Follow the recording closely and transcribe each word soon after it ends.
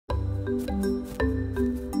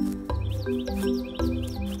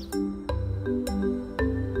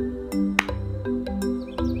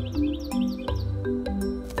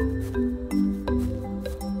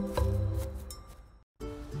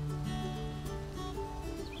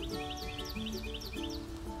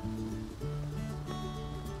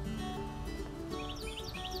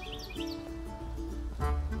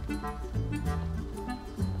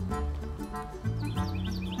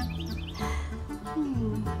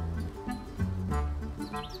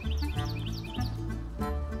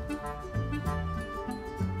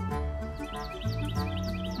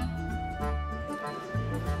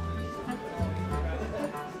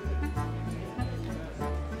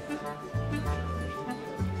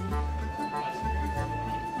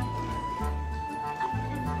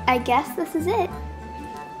I guess this is it.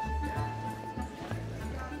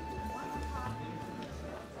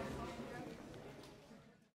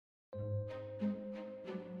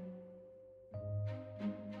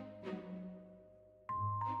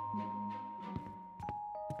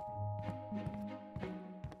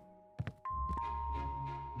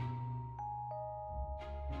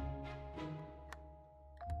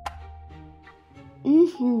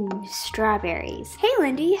 Strawberries. Hey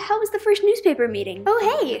Lyndy, how was the first newspaper meeting?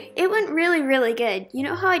 Oh hey, it went really good. You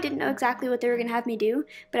know how I didn't know exactly what they were gonna have me do,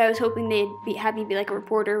 but I was hoping they'd have me be like a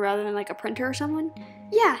reporter rather than like a printer or someone?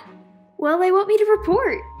 Yeah. Well, they want me to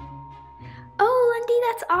report. Oh Lyndy,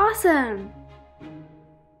 that's awesome.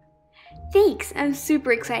 Thanks, I'm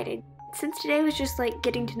super excited. Since today was just like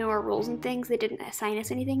getting to know our roles and things, they didn't assign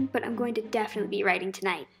us anything, but I'm going to definitely be writing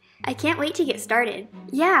tonight. I can't wait to get started.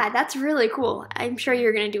 Yeah, that's really cool. I'm sure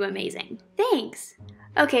you're gonna do amazing. Thanks.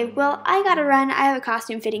 Okay, well, I gotta run. I have a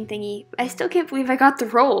costume fitting thingy. I still can't believe I got the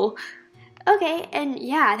role. Okay, and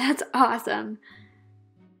yeah, that's awesome.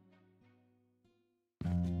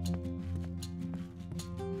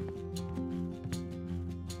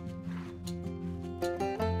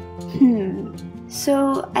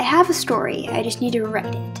 So I have a story. I just need to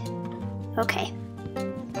write it. Okay.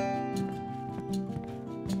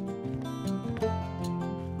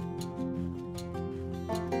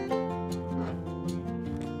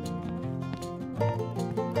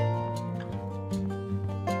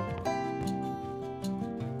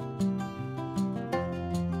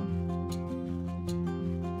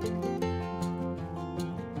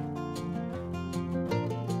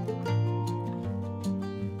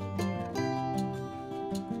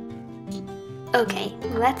 Okay,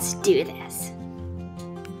 let's do this.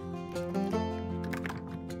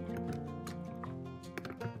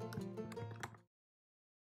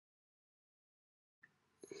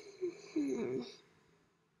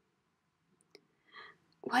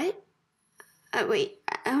 What? Wait,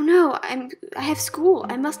 oh no, I have school.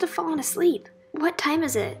 I must have fallen asleep. What time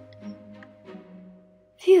is it?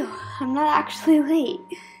 Phew, I'm not actually late.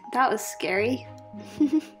 That was scary.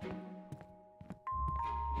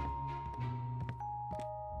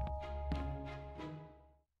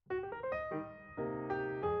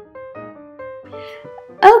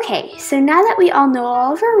 Okay, so now that we all know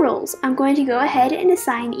all of our roles, I'm going to go ahead and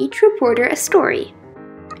assign each reporter a story.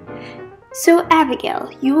 So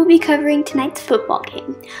Abigail, you will be covering tonight's football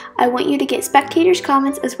game. I want you to get spectators'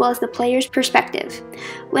 comments as well as the players' perspective.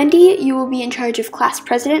 Lyndy, you will be in charge of class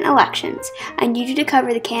president elections. I need you to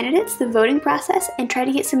cover the candidates, the voting process, and try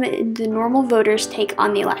to get some of the normal voters' take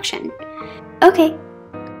on the election. Okay.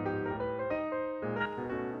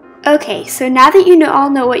 Okay, so now that you all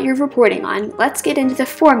know what you're reporting on, let's get into the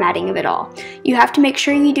formatting of it all. You have to make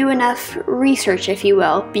sure you do enough research, if you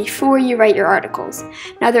will, before you write your articles.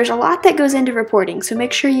 Now there's a lot that goes into reporting, so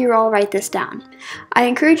make sure you all write this down. I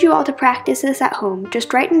encourage you all to practice this at home.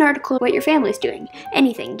 Just write an article what your family's doing.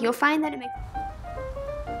 Anything. You'll find that it makes...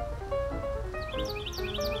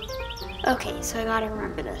 Okay, so I gotta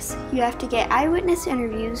remember this. You have to get eyewitness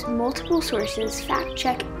interviews, multiple sources, fact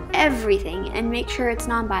check everything, and make sure it's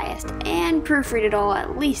non-biased, and proofread it all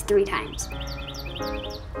at least 3 times.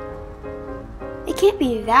 It can't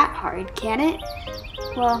be that hard, can it?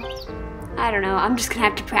 Well, I don't know, I'm just gonna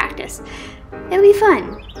have to practice. It'll be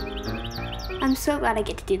fun. I'm so glad I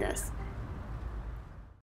get to do this.